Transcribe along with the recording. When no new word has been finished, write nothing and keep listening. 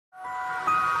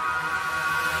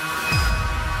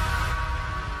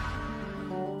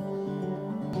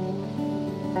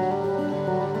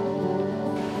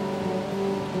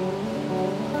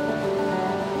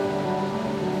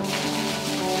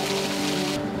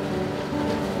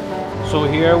So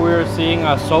here we're seeing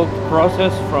a soak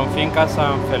process from Finca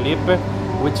San Felipe,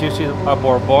 which is a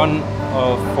Bourbon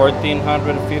of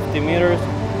 1450 meters.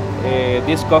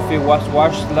 This coffee was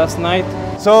washed last night.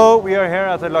 So we are here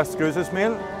at the Las Cruces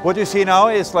mill. What you see now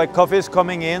is like coffees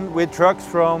coming in with trucks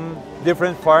from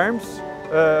different farms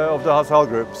of the Hasal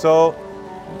group. So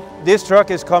this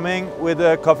truck is coming with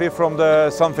a coffee from the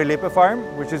San Felipe farm,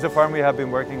 which is a farm we have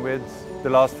been working with the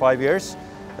last 5 years.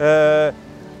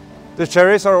 The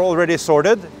cherries are already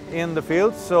sorted in the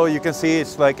field, so you can see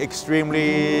it's like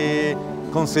extremely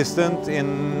consistent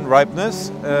in ripeness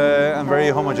and very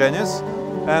homogeneous.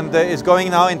 And it's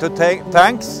going now into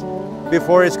tanks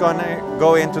before it's going to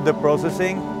go into the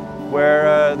processing,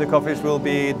 where the coffees will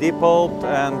be depulped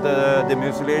and the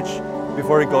mucilage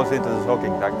before it goes into the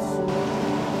soaking tanks.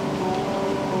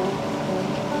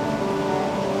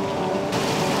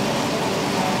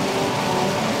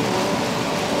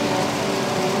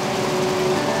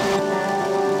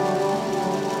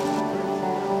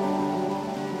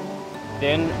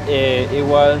 Then it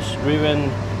was driven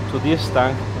to this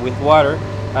tank with water,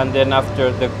 and then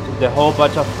after the whole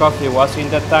batch of coffee was in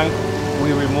the tank,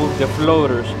 we removed the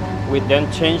floaters. We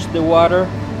then changed the water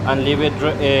and leave it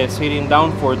sitting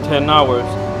down for 10 hours.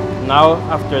 Now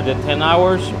after the 10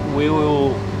 hours, we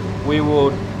will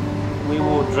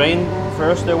drain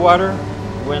first the water,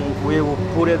 when we will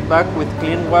put it back with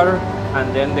clean water,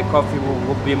 and then the coffee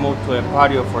will be moved to a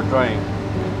patio for drying.